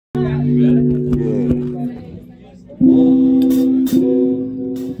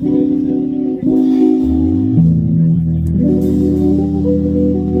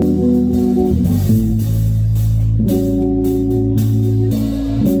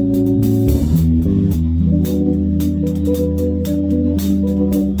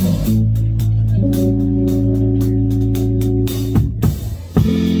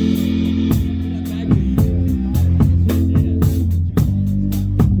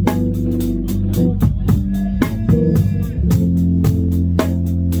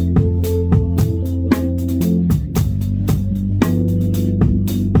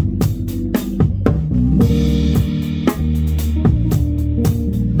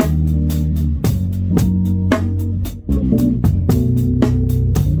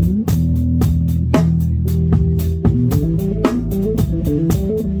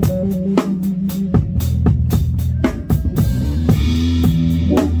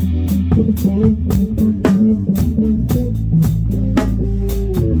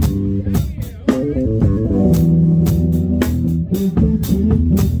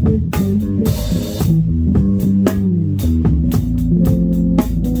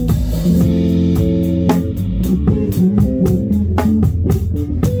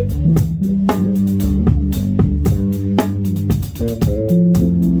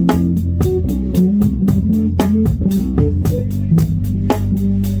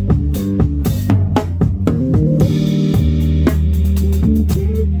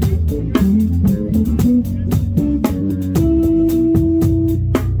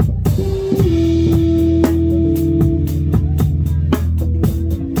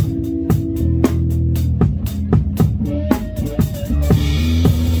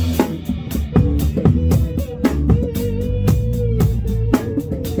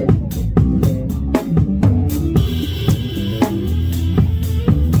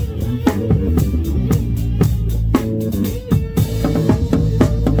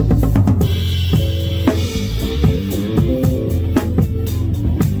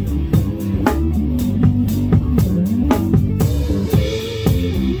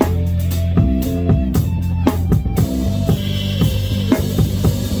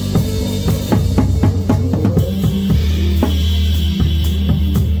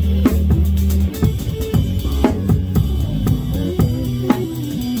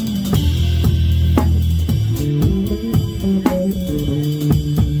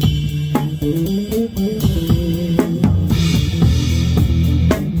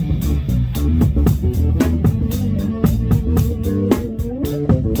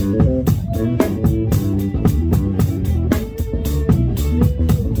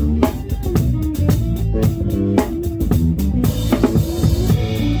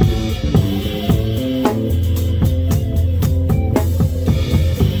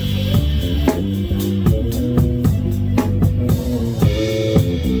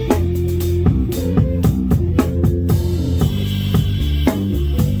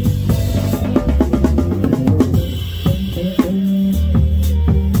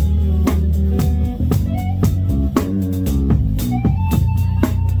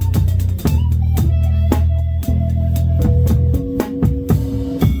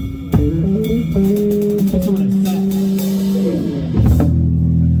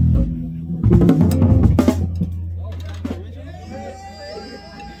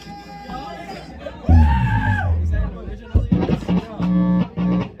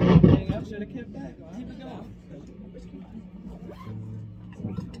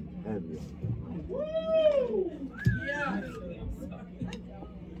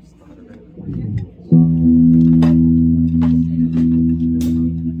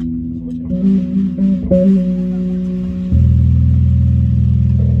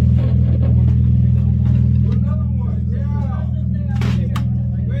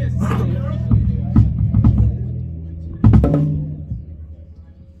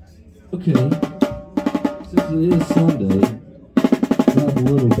Okay, since it is Sunday, I have a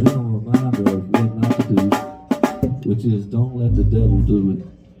little general reminder of what not to do, which is don't let the devil do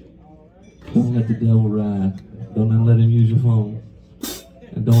it. Don't let the devil ride. Don't let him use your phone.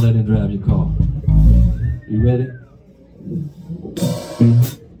 And don't let him drive your car. You ready?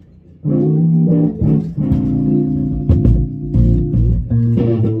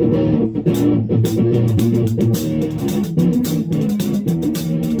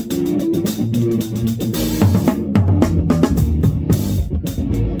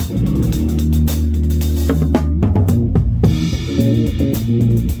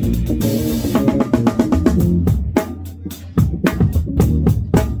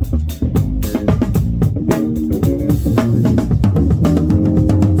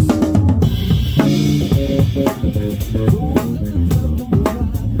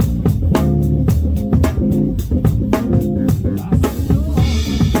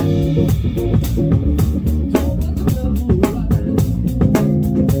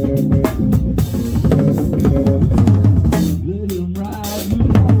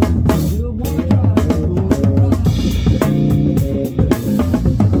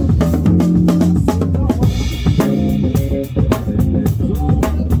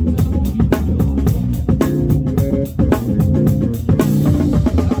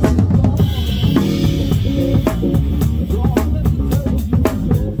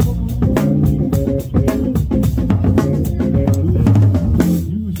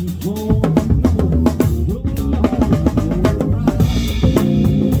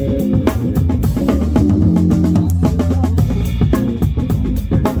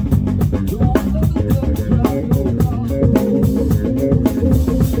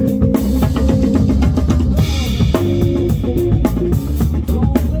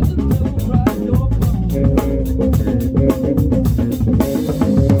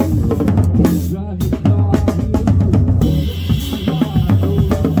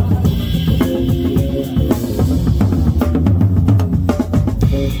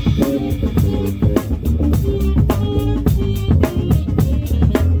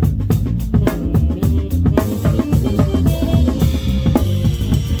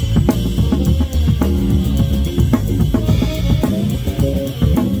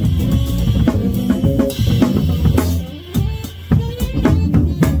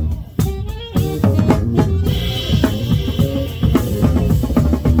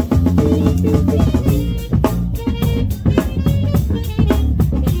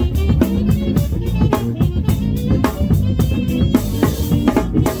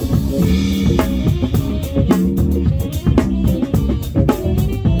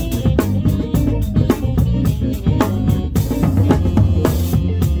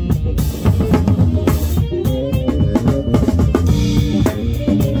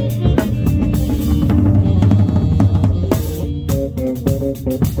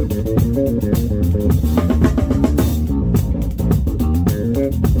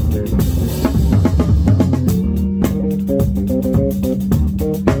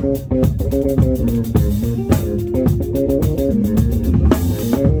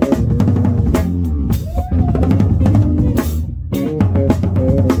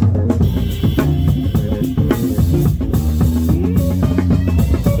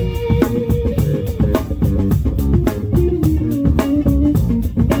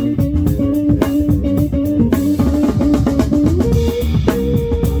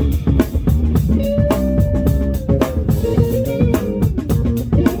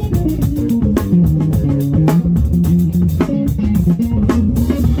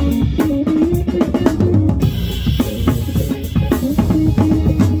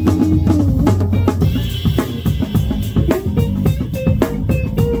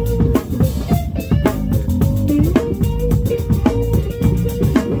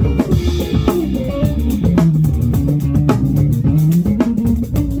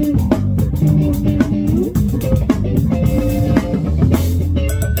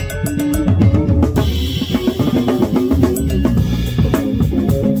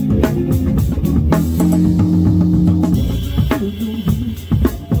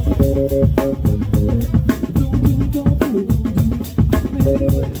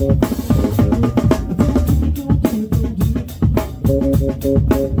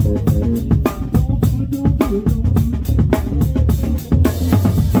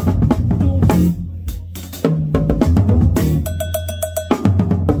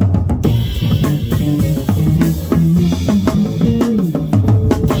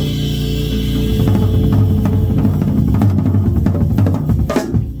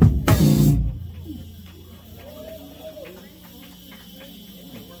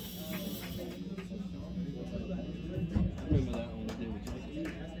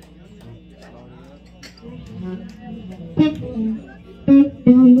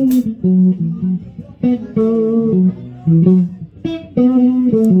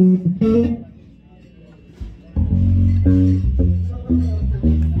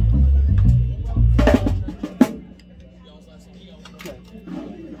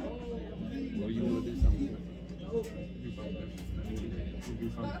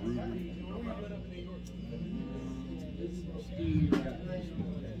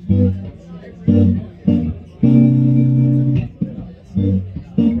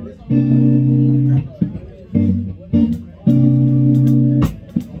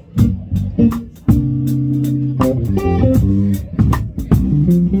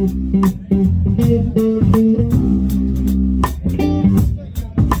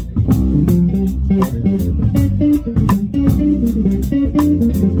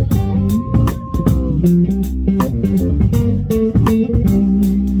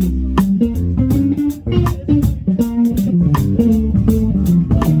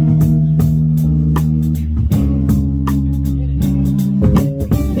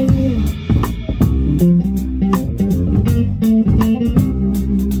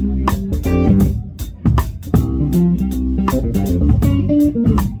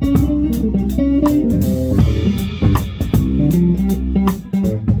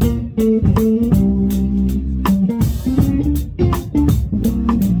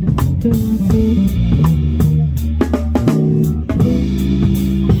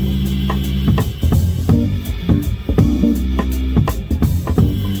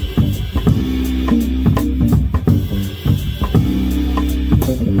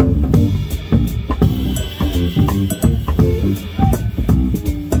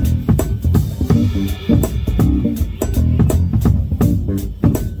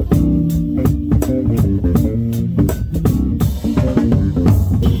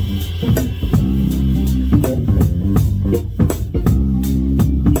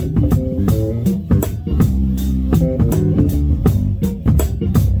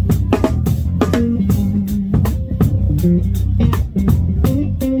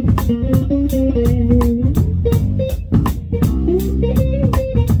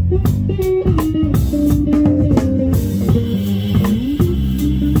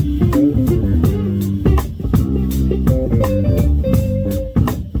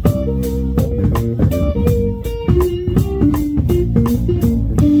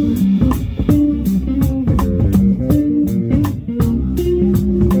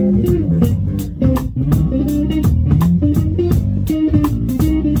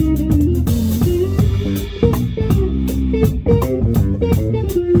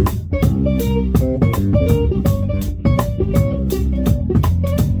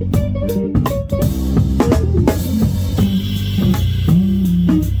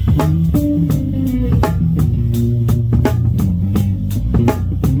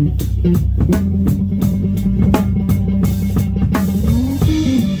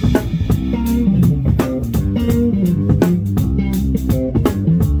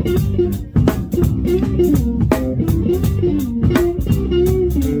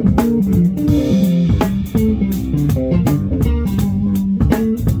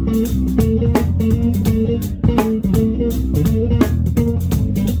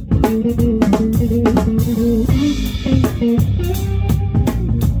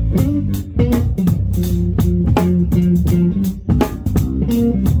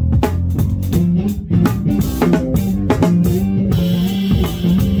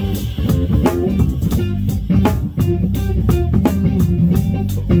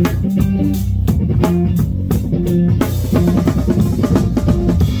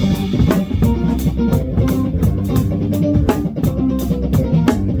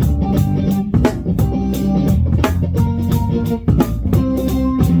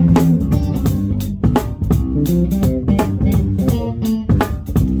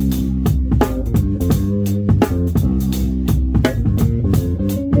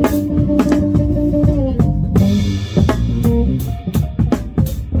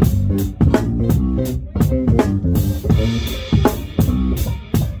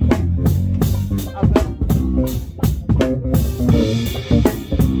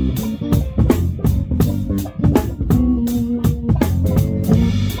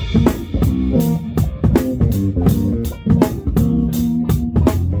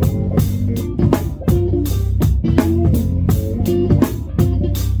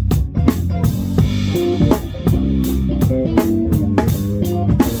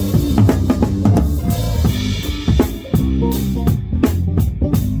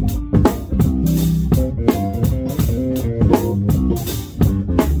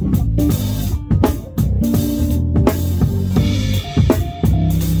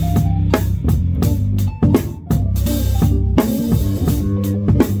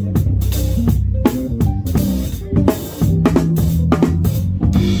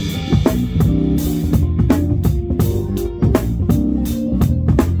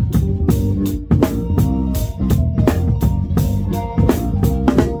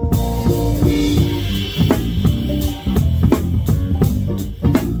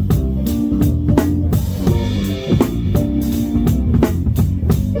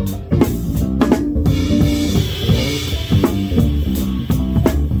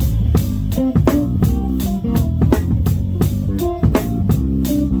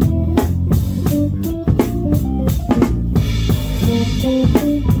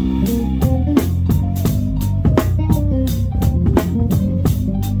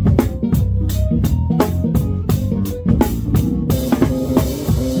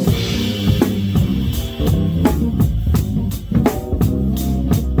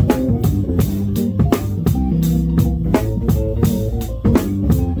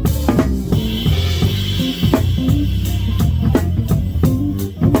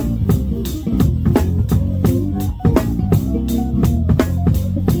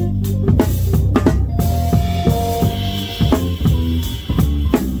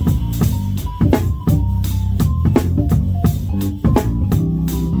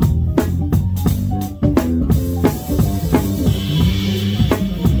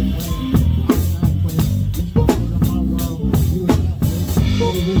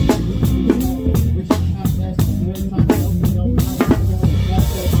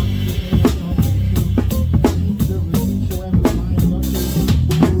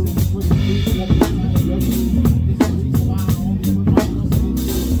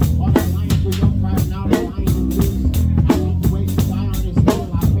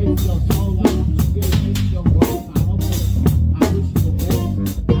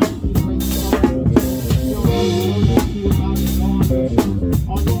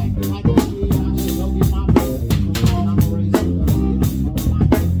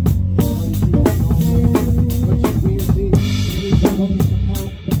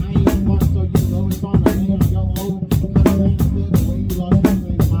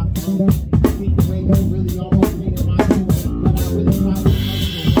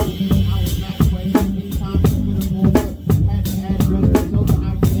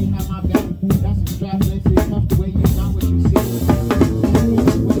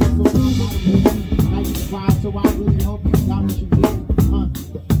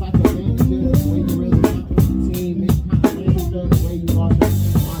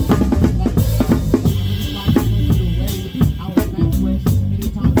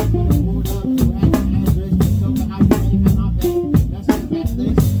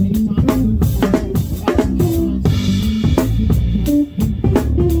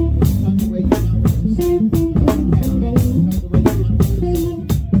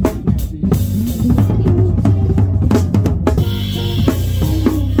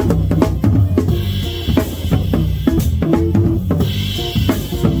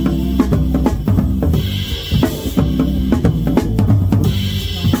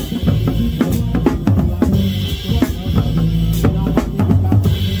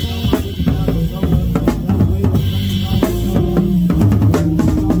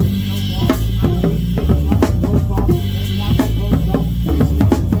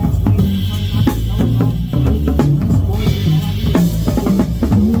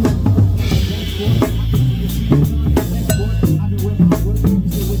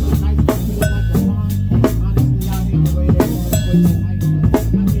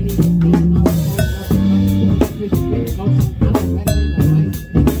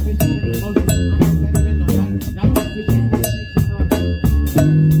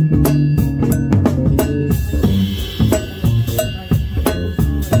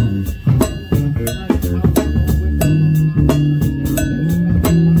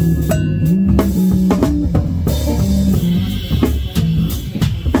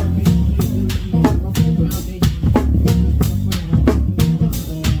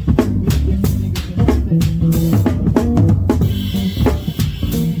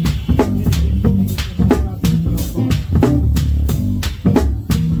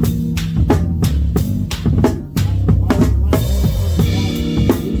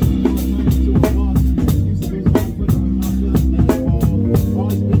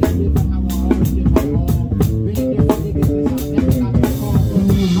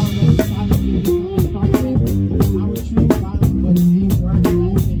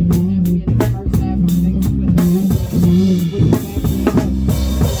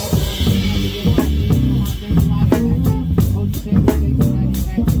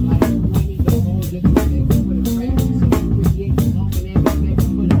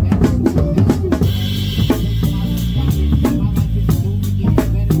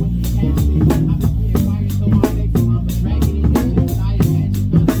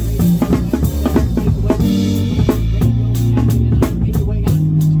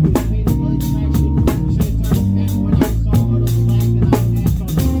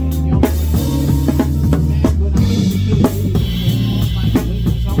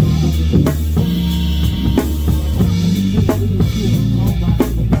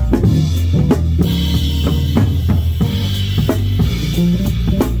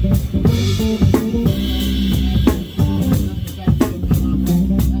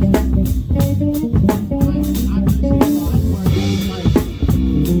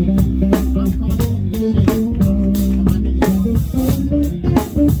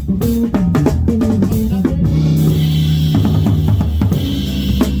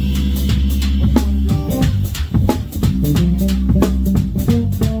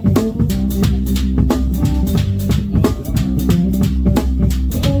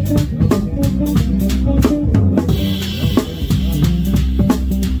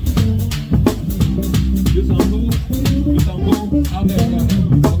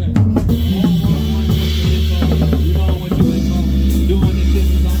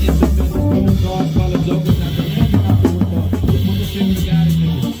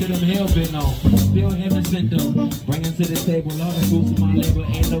 to the table, all the fruits of my labor.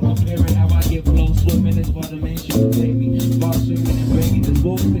 Ain't no comparing how I get flow. Swimming is for the man, she was baby. Ball swimming and bringing the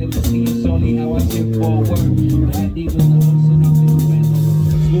school still to see it solely how I sit forward. That deep was the ocean, I'm in the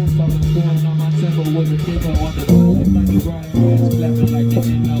school talking pouring on my temple with a table on the floor. Money bright hands clapping like they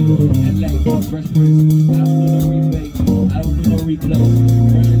didn't know. And like fresh prince, I don't do no rebate, I don't do no replay.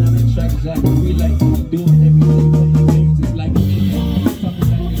 Running on the track is like a relay. Doing everything for the things, it's like a talking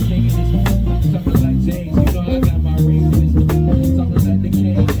like the king in this one. Talking like James, you know I got my ring wisdom. Talking like the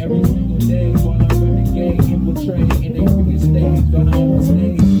king every single day. While I'm renegade, infiltrate in they freaking stage. Gonna on the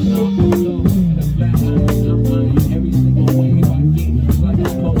stage, I'm so in the flat iron, I'm flying every single wave I get. It's like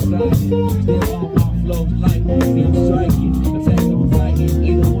I'm post-sided, still on my flows like I'm striking. Attack on Titan,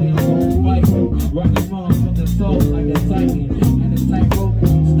 either way I'm gonna fight. Rocking wrong from the soul like a Titan. And the tightrope,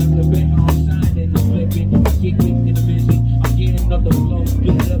 snap the bed on shining. I'm flipping, I get quick in the vision. I'm getting up the flow,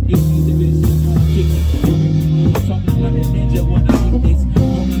 split it up, give me the vision. I'm kicking, talking like a ninja when I hit this.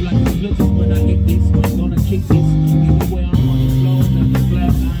 Talking like a blizzard when I hit this. Gonna kick this, either way I'm on the flow. Not the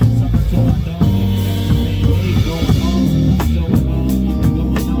flat line, talking to my dog. Hey, going on, going on,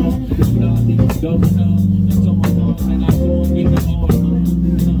 going on. Nothing going on, it's going on. And I'm going, get it on.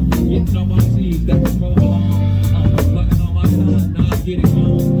 Getting on my sleeves, that's the prolong. Fucking on my son, now I get it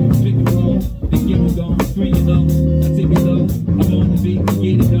going. Pick it on, then get it going. Screen it up, I take it up. I'm on the beat,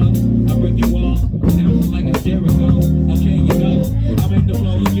 get it up. I break it wall, down like a Jericho. Okay, you know, I'm in the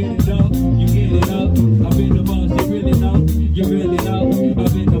flow, you get it up. You get it up. I've been the boss, you really know. You really know.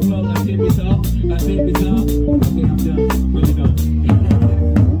 I've been the flow, I tip it up. I tip it up. Okay, I'm done. Really done.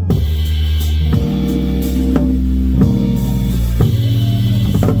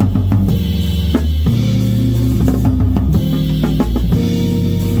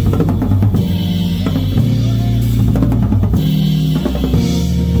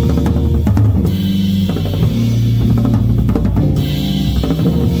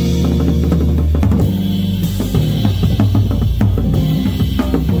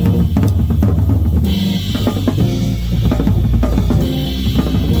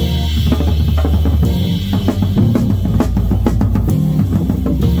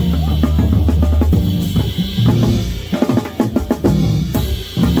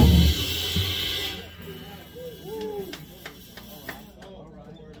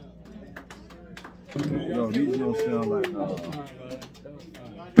 Yo, these don't sound like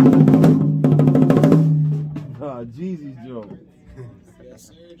Jeezy's joke.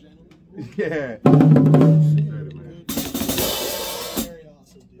 Yeah.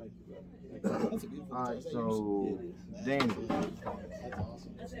 Alright, so Danny.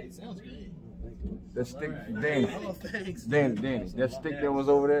 That stick, Danny. Danny. That stick that was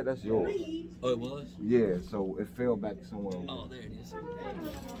over there, that's yours. Oh, it was? Yeah, so it fell back somewhere. Oh, there it is.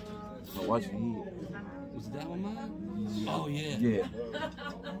 So watch your head. Was that one mine? Oh, yeah. Yeah.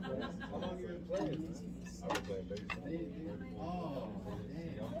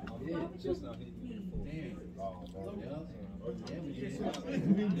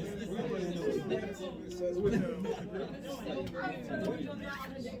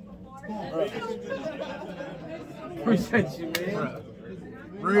 Appreciate you, man.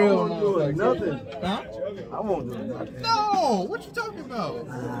 Real doing nothing. Huh? I won't do nothing. No, what you talking about?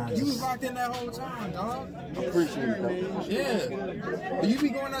 You was locked in that whole time, dog. Appreciate it, man. Yeah. Do you be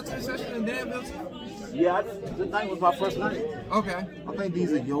going out to the session in Danville too? Yeah, the night was my first night. Okay. I think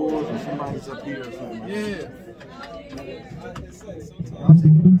these are yours or somebody's up here or something. Yeah. I'll take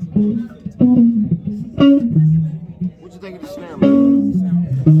it. What you think of the snare, man?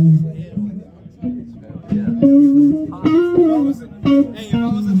 Hey, if I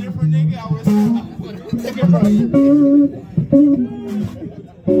was a different nigga, I would take it from you.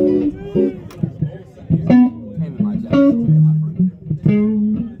 Hand me my jacket, my friend.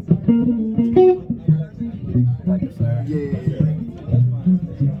 Thank you, sir. Yeah.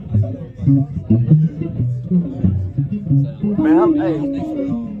 Man, hey,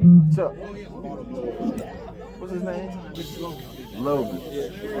 Chuck. What's his name? Logan.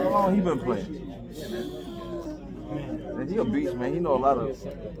 How long he been playing? Man, he a beast, man. He know a lot of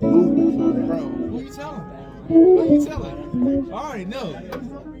movements on there. Bro, who you telling? Who you telling? I already know.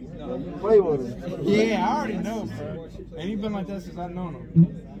 Play with him. Yeah, I already know, bro. And he been like that since I've known him.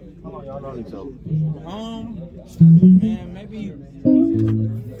 How long y'all know each other? Man, maybe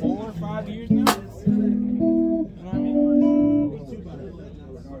 4 or 5 years now. You know what I mean?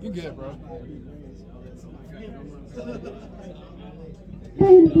 You good, bro.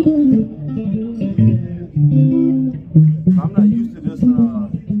 I'm not used to this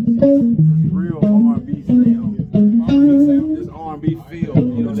real R&B sound. R&B sound? This R&B feel,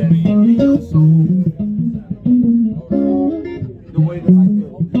 you know, that soul.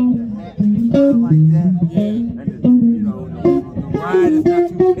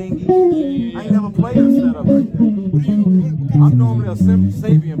 dingy. I ain't never played a setup like that. I'm normally a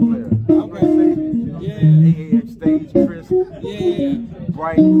Sabian player. Okay. Sabian, AAX stage, crisp,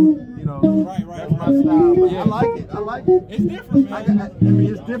 bright, Right. That's my style. But I like it. It's different, man. I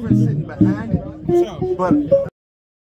mean, it's different sitting behind it. For sure. But